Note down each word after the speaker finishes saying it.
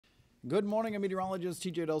Good morning, I'm meteorologist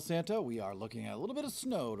TJ Del Santo. We are looking at a little bit of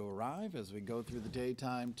snow to arrive as we go through the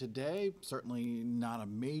daytime today. Certainly not a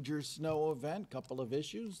major snow event. Couple of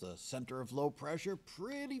issues. The center of low pressure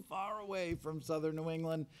pretty far away from southern New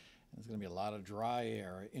England. There's going to be a lot of dry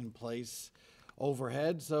air in place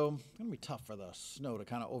overhead, so it's going to be tough for the snow to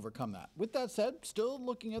kind of overcome that. With that said, still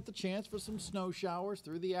looking at the chance for some snow showers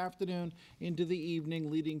through the afternoon into the evening,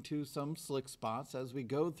 leading to some slick spots as we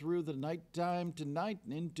go through the nighttime tonight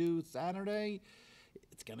and into Saturday.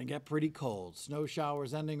 It's going to get pretty cold. Snow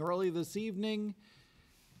showers ending early this evening.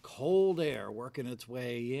 Cold air working its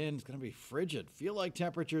way in. It's going to be frigid. Feel like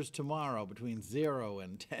temperatures tomorrow between 0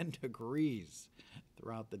 and 10 degrees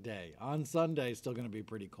throughout the day. On Sunday, still going to be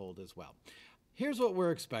pretty cold as well. Here's what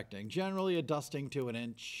we're expecting. Generally a dusting to an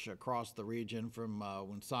inch across the region from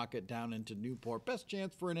Woonsocket down into Newport. Best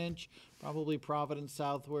chance for an inch, probably Providence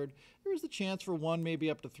southward. There is the chance for 1, maybe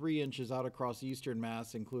up to 3 inches out across eastern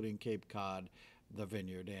Mass, including Cape Cod, the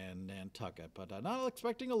Vineyard, and Nantucket. But not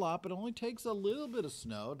expecting a lot, but it only takes a little bit of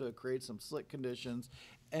snow to create some slick conditions.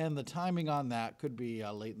 And the timing on that could be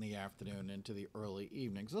late in the afternoon into the early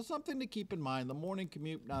evening. So something to keep in mind. The morning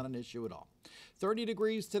commute, not an issue at all. 30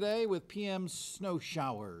 degrees today with PM snow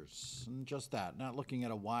showers. And just that. Not looking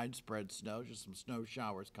at a widespread snow, just some snow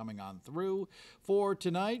showers coming on through. For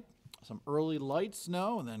tonight, some early light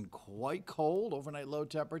snow and then quite cold. Overnight low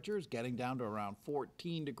temperatures getting down to around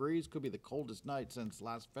 14 degrees. Could be the coldest night since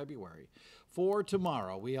last February. For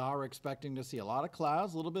tomorrow, we are expecting to see a lot of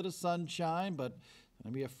clouds, a little bit of sunshine, but it's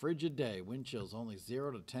going to be a frigid day. Wind chills only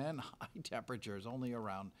 0 to 10. High temperatures only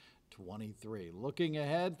around 23. Looking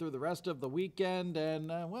ahead through the rest of the weekend and,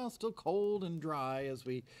 well, still cold and dry as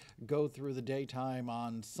we go through the daytime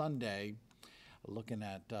on Sunday. Looking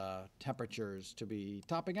at temperatures to be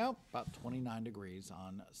topping out about 29 degrees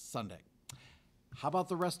on Sunday. How about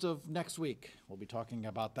the rest of next week? We'll be talking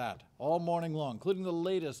about that all morning long, including the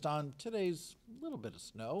latest on today's little bit of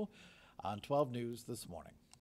snow on 12 News this morning.